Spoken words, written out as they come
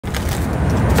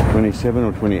27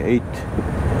 or 28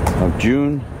 of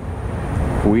June.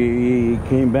 We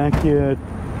came back here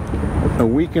a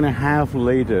week and a half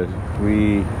later.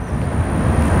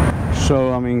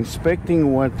 So I'm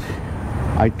inspecting what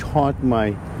I taught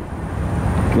my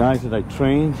guys that I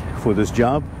trained for this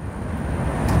job,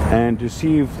 and to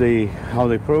see if how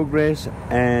they progress,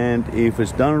 and if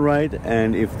it's done right,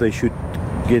 and if they should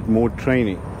get more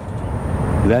training.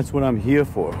 That's what I'm here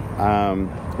for.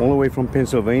 All the way from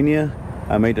Pennsylvania,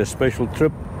 I made a special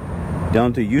trip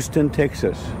down to Houston,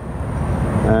 Texas.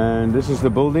 And this is the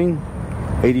building,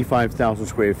 85,000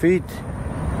 square feet.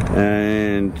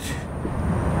 And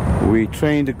we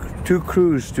trained 2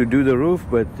 crews to do the roof,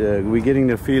 but we're getting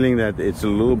the feeling that it's a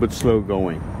little bit slow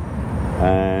going.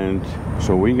 And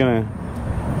so we're gonna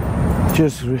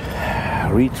just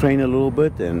retrain a little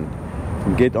bit and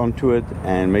get onto it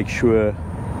and make sure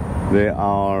they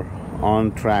are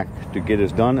on track to get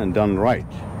us done, and done right.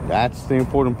 That's the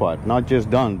important part. Not just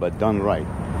done, but done right.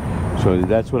 So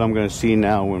that's what I'm going to see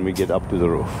now when we get up to the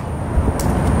roof.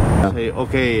 Say,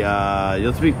 okay,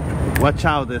 just watch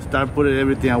out and start putting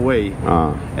everything away.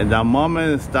 And the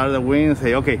moment start the wind,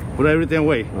 say, okay, put everything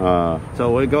away.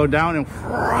 So we go down and...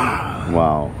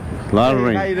 Wow. A lot of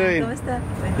rain. How you doing?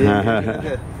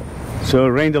 So it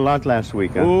rained a lot last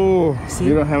week, huh? Oh,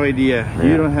 you don't have idea. Yeah.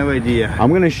 You don't have idea. I'm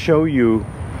going to show you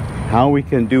how we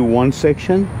can do one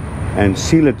section and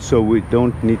seal it so we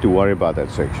don't need to worry about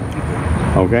that section.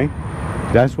 Okay?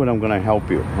 That's what I'm going to help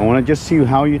you. I want to just see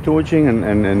how you're torching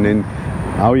and then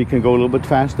how you can go a little bit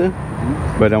faster.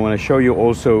 But I want to show you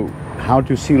also how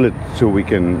to seal it so we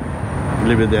can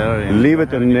leave it there. Leave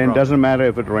it, and then it doesn't matter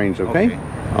if it rains, okay?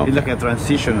 It's like a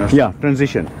transition or something. Yeah,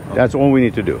 transition. Okay. That's all we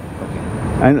need to do. Okay.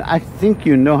 And I think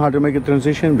you know how to make a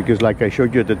transition, because like I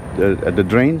showed you at the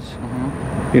drains,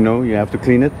 you know, you have to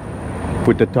clean it,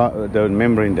 put the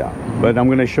membrane down. But I'm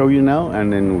going to show you now,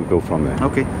 and then we'll go from there.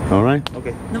 Okay. All right?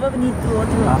 Okay. No, but we need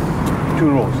 2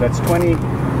 rolls. That's 20,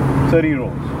 30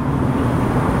 rolls.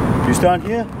 You start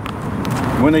here.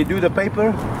 When they do the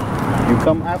paper, you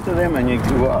come after them and you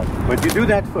go up. But you do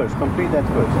that first. Complete that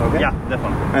first, okay? Yeah,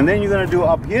 definitely. And then you're going to do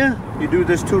up here, you do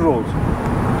this 2 rolls.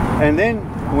 And then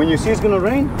when you see it's going to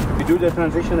rain, you do the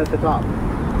transition at the top.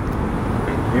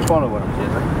 You follow what I'm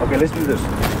saying, right? Okay, let's do this.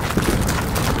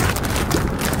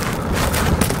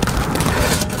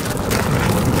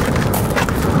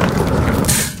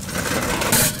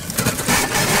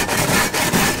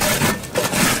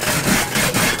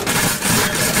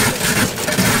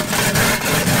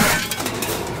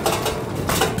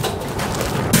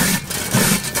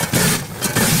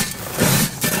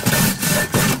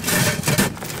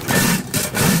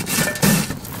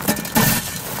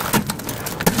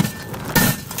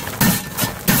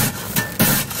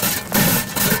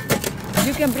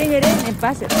 You can bring it in and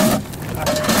pass it.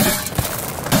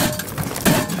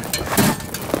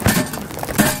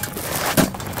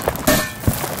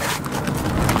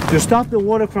 To stop the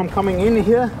water from coming in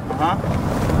here,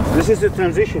 this is the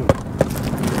transition.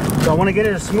 So I want to get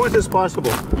it as smooth as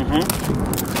possible.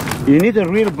 You need a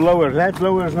real blower. That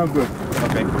blower is not good.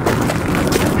 Okay.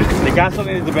 The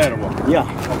gasoline is the better one. Yeah.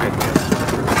 Okay.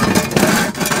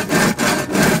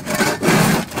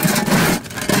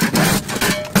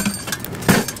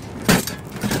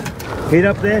 Heat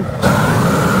up there.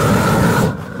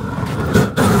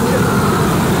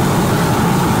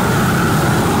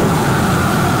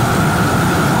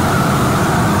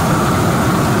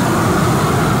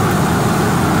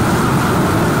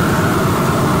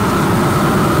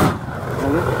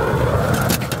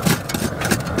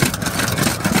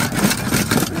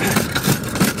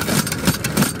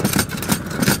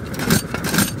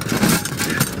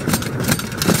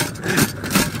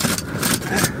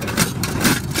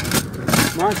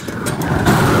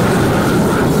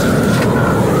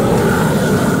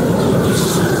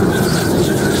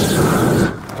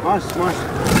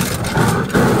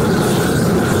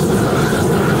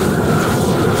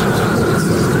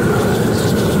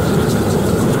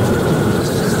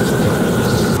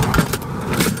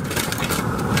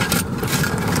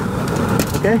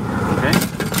 Okay? Okay.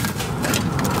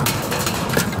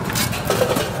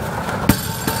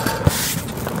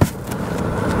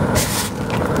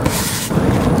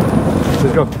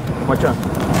 Let's go. Watch out.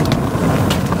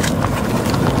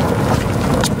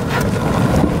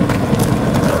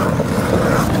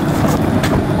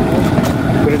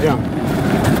 Put it down.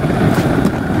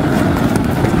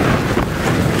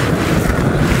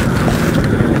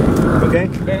 Okay?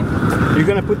 Okay. You're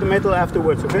gonna put the metal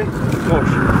afterwards, okay?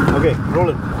 Okay, roll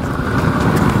it.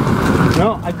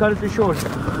 No, I cut it too short. This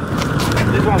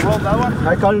one, roll that one?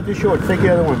 I cut it too short. Take the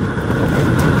other one.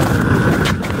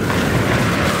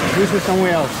 Use it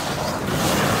somewhere else.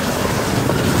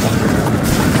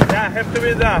 Yeah, have to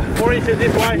be the 4 inches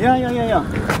this wide. Yeah.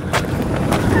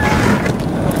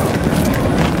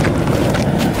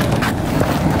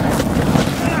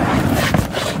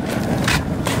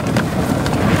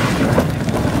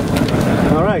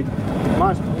 All right,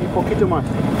 más, un poquito más.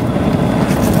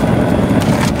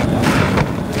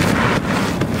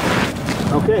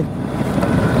 Okay,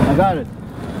 I got it.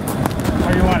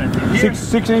 How do you want it? Here?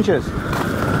 6 inches.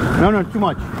 No, too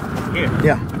much. Here.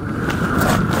 Yeah.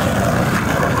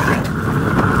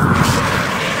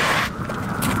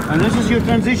 And this is your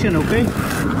transition, okay?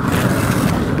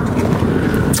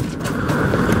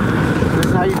 This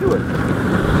is how you do it.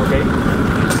 Okay.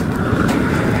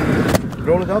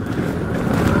 Roll it up.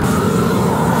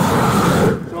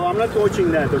 So I'm not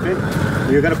touching that, okay?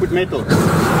 You're gonna put metal.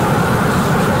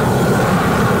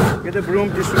 Get the broom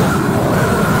this way.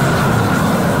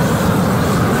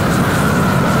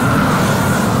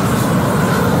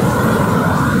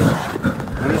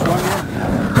 And this one here.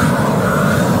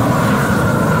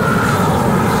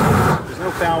 There's no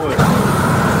power.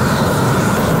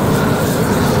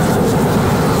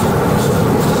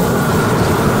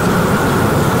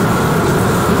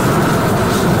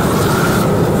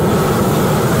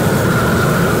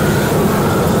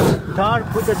 Tar,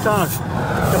 put the tar.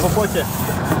 The popoche.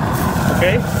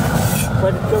 Okay.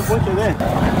 Put the popoche there.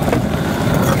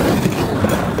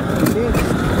 See?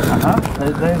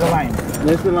 There's the line.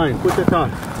 There's the line. Put the tar.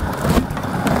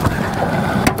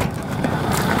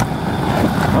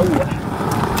 Oh.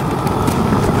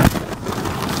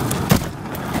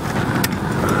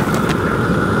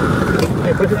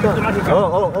 Hey, put the tar.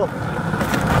 Oh.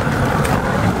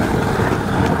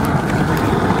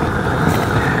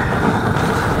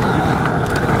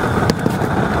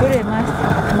 Pure, más.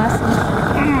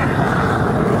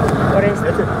 Por eso.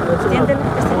 That's it. Siéntelo.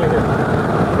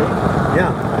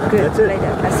 Yeah. Good. That's it. Like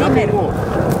that. Así Nothing mero. more.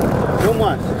 No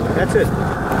more. That's it.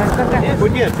 Más para acá.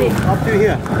 Put here. Sí. Up to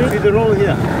here. See the roll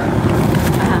here.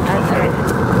 Ajá.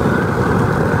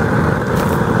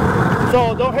 So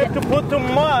don't have to put too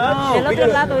much. Del otro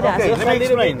lado, mira. Okay,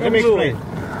 let me explain.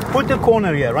 Put the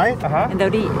corner here, right? En la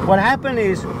orilla. What happened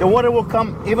is the water will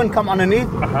come underneath.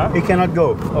 It cannot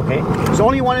go. Okay. So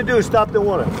all you want to do is stop the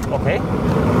water. Okay.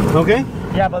 Okay?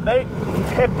 Yeah, but they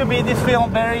have to be this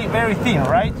film very, very thin,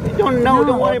 right? Don't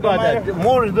worry about that.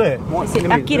 More is there. More, Sí, let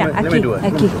me aquí, do it.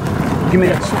 aquí. Give me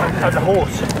that. At the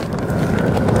holes.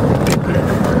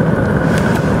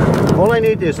 All I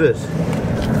need is this.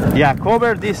 Yeah,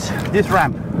 cover this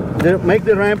ramp. Make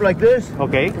the ramp like this.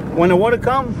 Okay. When the water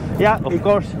comes, Yeah, of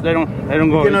course they don't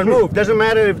go. you cannot move. Doesn't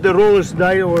matter if the roll is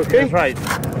died or okay. That's right.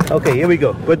 Okay, here we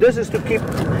go. But this is to keep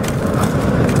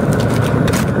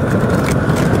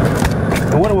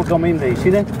the water will come in there. You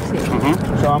see that? Sí.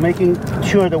 So I'm making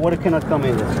sure the water cannot come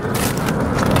in there.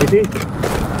 You see?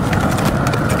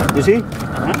 You see?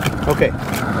 Okay.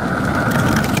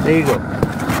 There you go.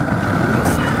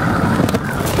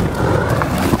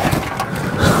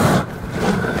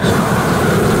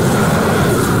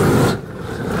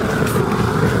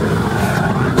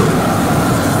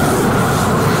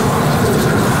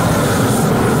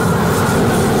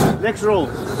 Next roll.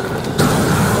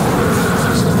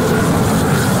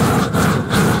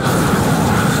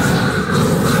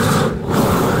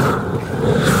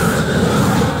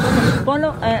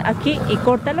 Ponlo aquí y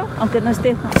córtalo, aunque no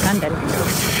esté. Ándale.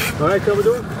 All right,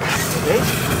 Salvador. Okay.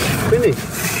 Finish.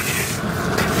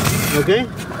 Okay.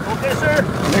 Okay, sir.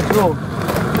 Next roll.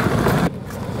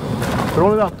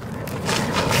 Roll it up.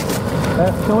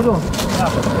 Salvador. A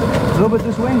little bit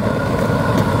this way.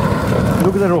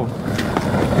 Look at the roll.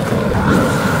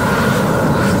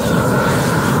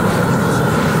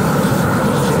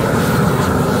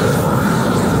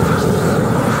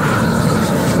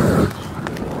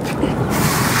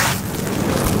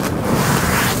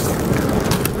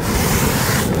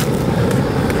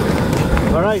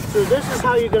 All right, so this is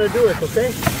how you're gonna do it,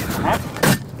 okay?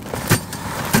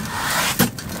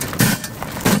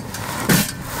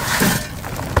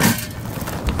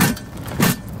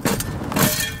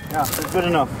 Yeah, that's good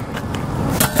enough.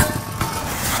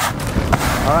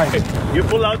 All right. You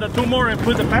pull out the two more and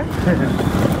put the pack.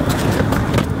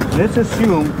 Let's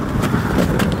assume.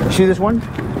 See this one?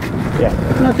 Yeah.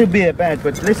 Not to be a bad,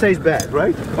 but let's say it's bad,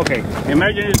 right? Okay.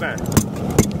 Imagine it's bad.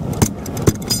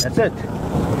 That's it.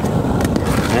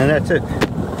 And that's it.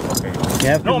 Okay. You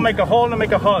have No, to, make a hole and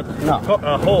make a hole. No.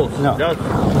 Holes. No. Just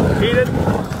heat it.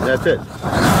 that's it.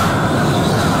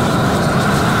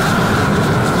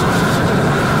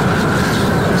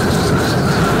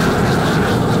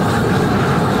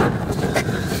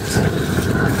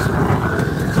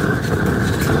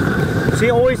 See,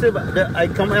 always I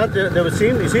come out the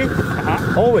seam, you see?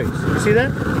 Always. You see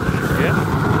that?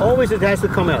 Yeah. Always it has to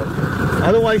come out.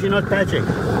 Otherwise, you're not patching.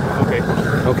 Okay.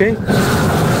 Okay?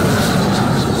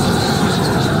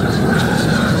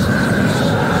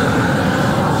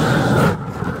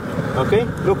 Okay,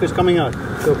 look, it's coming out.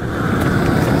 Look.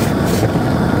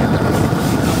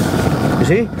 You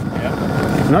see?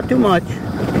 Yeah. Not too much.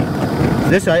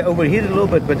 This I overheat a little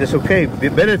bit, but it's okay. Be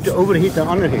better to overheat than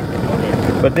underheat.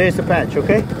 Okay. But there's the patch,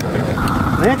 okay?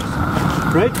 Next,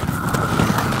 right?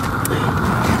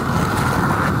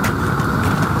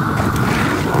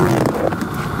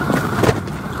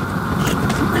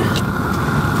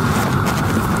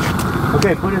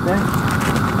 Okay, put it there.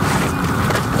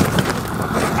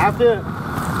 After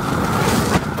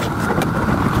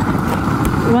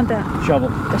You want the shovel,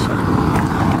 shovel?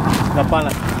 the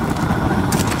pala.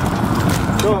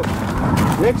 So,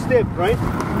 next step, right?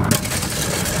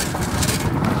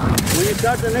 When you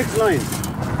start the next line,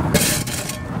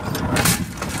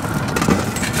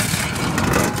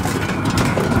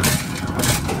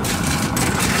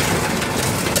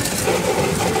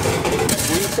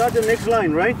 start the next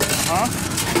line, right?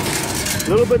 A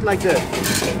little bit like that.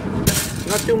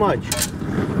 Not too much.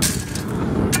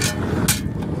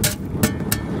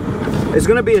 It's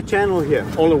gonna be a channel here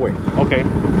all the way. Okay.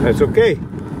 That's okay.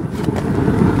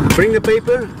 Bring the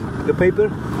paper. The paper.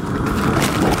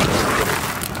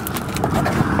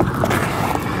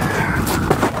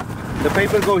 The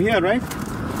paper go here, right?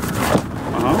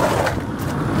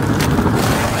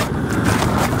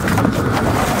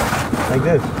 Like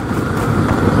this.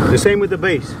 The same with the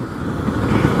base,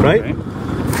 right? Okay.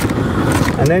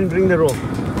 And then bring the roll.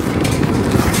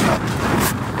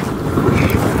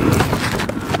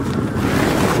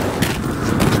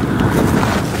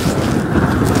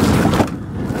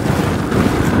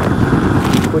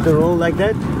 Put the roll like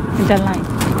that. The line.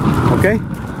 Okay?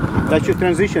 That's your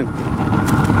transition.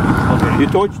 Okay. You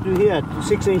torch to here,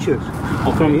 6 inches.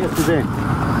 Okay. From here to there.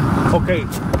 Okay.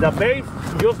 The base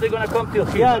usually gonna come till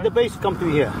here. Yeah, right? the base come to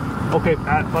here. Okay,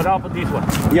 but up this one.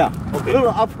 Yeah. Okay. A little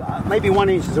up, maybe 1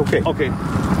 inch is okay. Okay.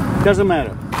 Doesn't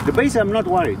matter. The base, I'm not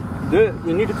worried.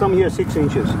 You need to come here 6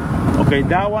 inches. Okay,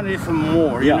 that one is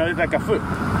more. Yeah. You know, it's like a foot.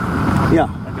 Yeah.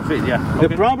 Like a foot, yeah. The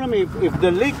Okay. problem if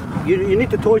the leak, you need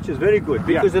to torch this very good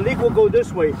because the leak will go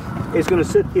this way. It's going to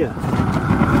sit here.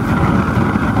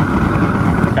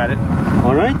 Got it.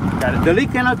 All right? Got it. The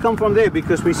leak cannot come from there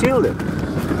because we sealed it.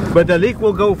 But the leak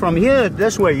will go from here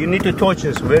this way. You need to torch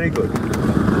this very good.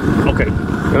 Okay.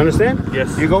 You understand?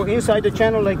 Yes. You go inside the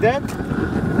channel like that.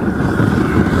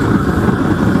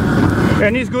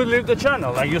 And it's good to leave the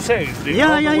channel, like you say.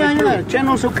 Yeah.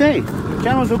 Channel's okay.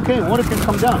 Channel's okay. Water can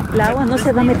come down. El agua no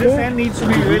se va a This meter. end needs to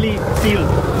be really sealed.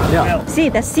 Yeah. Sí,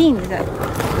 the seam,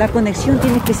 la conexión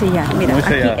tiene que sellar. Mira, Muy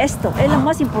aquí sellado. esto es lo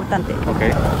más importante.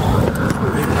 Okay.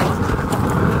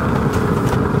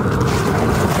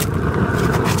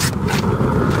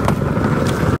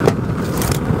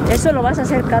 Eso lo vas a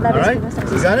hacer cada All vez right? que vas a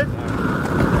You got it?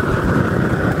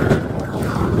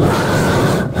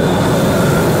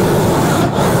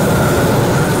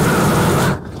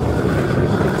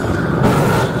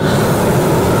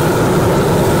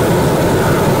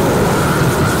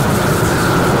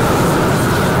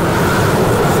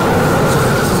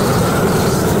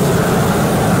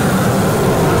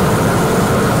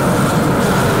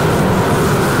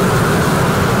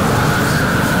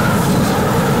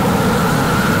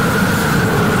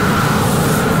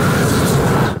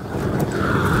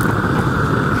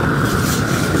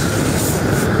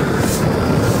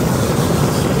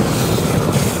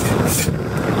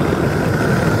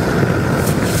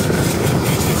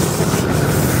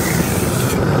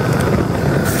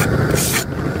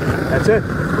 That's it.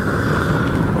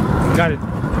 Got it.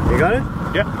 You got it?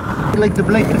 Yeah. Like the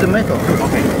blade to the metal.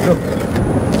 Okay. Look.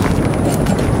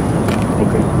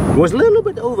 Okay. It was a little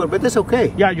bit over, but that's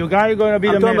okay. Yeah, you guys gonna be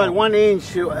I'm the talking middle. about 1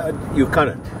 inch. You cut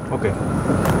it. Okay.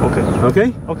 Okay.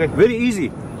 Okay? Okay. Very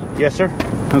easy. Yes, sir.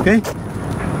 Okay?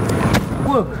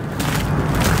 Look.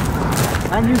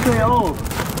 And you say, oh,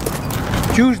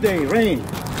 Tuesday rain,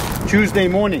 Tuesday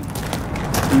morning,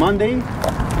 Monday,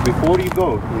 before you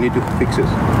go, you need to fix this.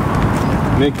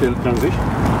 Make the transition.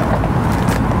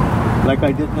 Like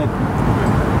I did that.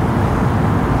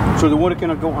 So the water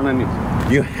cannot go underneath.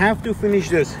 You have to finish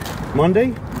this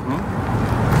Monday,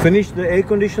 finish the air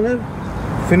conditioner,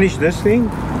 finish this thing,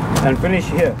 and finish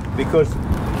here. Because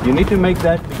you need to make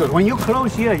that, because when you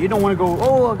close here, you don't want to go,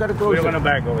 oh, I got to close We're it. gonna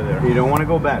back over there. You don't want to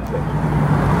go back there.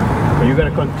 But you got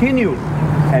to continue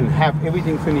and have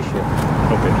everything finished here.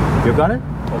 Okay. You got it?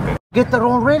 Okay. Get the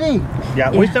roll ready.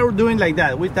 Yeah, we start doing like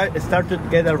that. We start to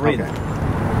get a read.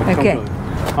 Okay.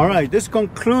 All right, this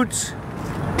concludes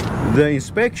the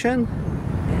inspection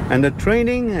And the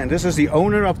training, and this is the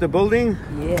owner of the building.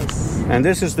 Yes. And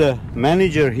this is the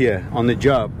manager here on the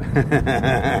job.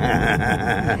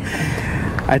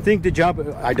 I think the job,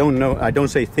 I don't know, I don't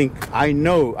say think, I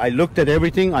know. I looked at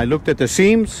everything, I looked at the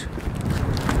seams.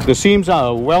 The seams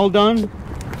are well done.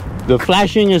 The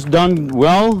flashing is done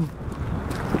well.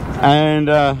 And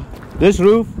this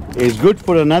roof is good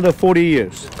for another 40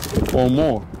 years or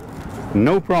more.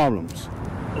 No problems.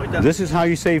 This is how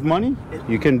you save money.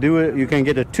 You can do it. You can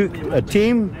get a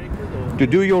team to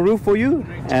do your roof for you,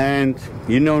 and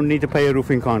you don't need to pay a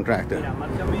roofing contractor.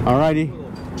 Alrighty,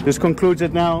 this concludes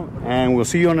it now, and we'll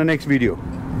see you on the next video.